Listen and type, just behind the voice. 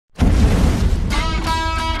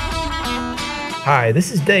Hi,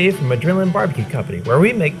 this is Dave from Adrenaline Barbecue Company, where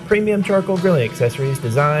we make premium charcoal grilling accessories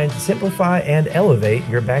designed to simplify and elevate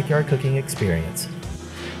your backyard cooking experience.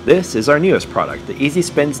 This is our newest product, the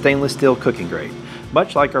EasySpin Stainless Steel Cooking Grate.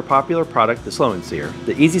 Much like our popular product, the Slow N Sear,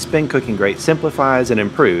 the EasySpin Cooking Grate simplifies and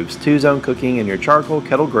improves two-zone cooking in your charcoal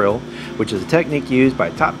kettle grill, which is a technique used by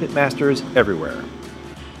top pitmasters everywhere.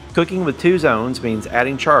 Cooking with two zones means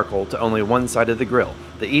adding charcoal to only one side of the grill.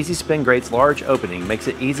 The EasySpin Grate's large opening makes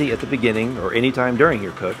it easy at the beginning or any time during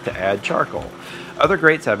your cook to add charcoal. Other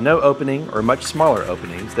grates have no opening or much smaller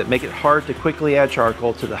openings that make it hard to quickly add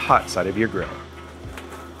charcoal to the hot side of your grill.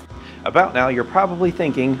 About now, you're probably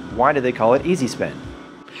thinking, why do they call it EasySpin?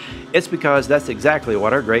 It's because that's exactly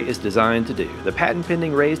what our grate is designed to do. The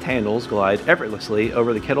patent-pending raised handles glide effortlessly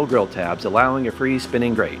over the kettle grill tabs, allowing a free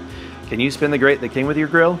spinning grate. Can you spin the grate that came with your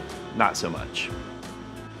grill? Not so much.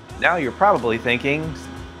 Now you're probably thinking,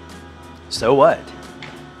 so what?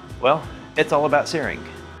 Well, it's all about searing.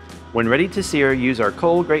 When ready to sear, use our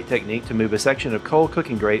coal grate technique to move a section of coal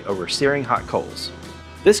cooking grate over searing hot coals.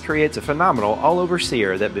 This creates a phenomenal all-over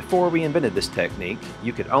sear that before we invented this technique,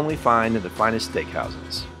 you could only find in the finest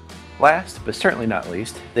steakhouses. Last, but certainly not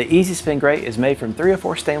least, the EasySpin Grate is made from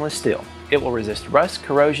 304 stainless steel. It will resist rust,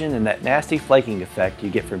 corrosion, and that nasty flaking effect you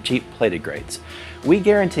get from cheap plated grates. We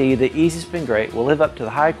guarantee the EasySpin Grate will live up to the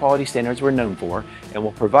high quality standards we're known for and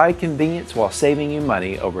will provide convenience while saving you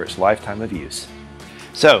money over its lifetime of use.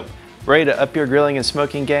 So, ready to up your grilling and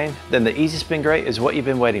smoking game? Then the EasySpin Grate is what you've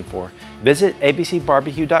been waiting for. Visit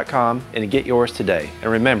abcbarbecue.com and get yours today.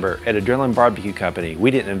 And remember, at Adrenaline Barbecue Company, we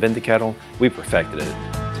didn't invent the kettle, we perfected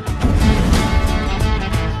it.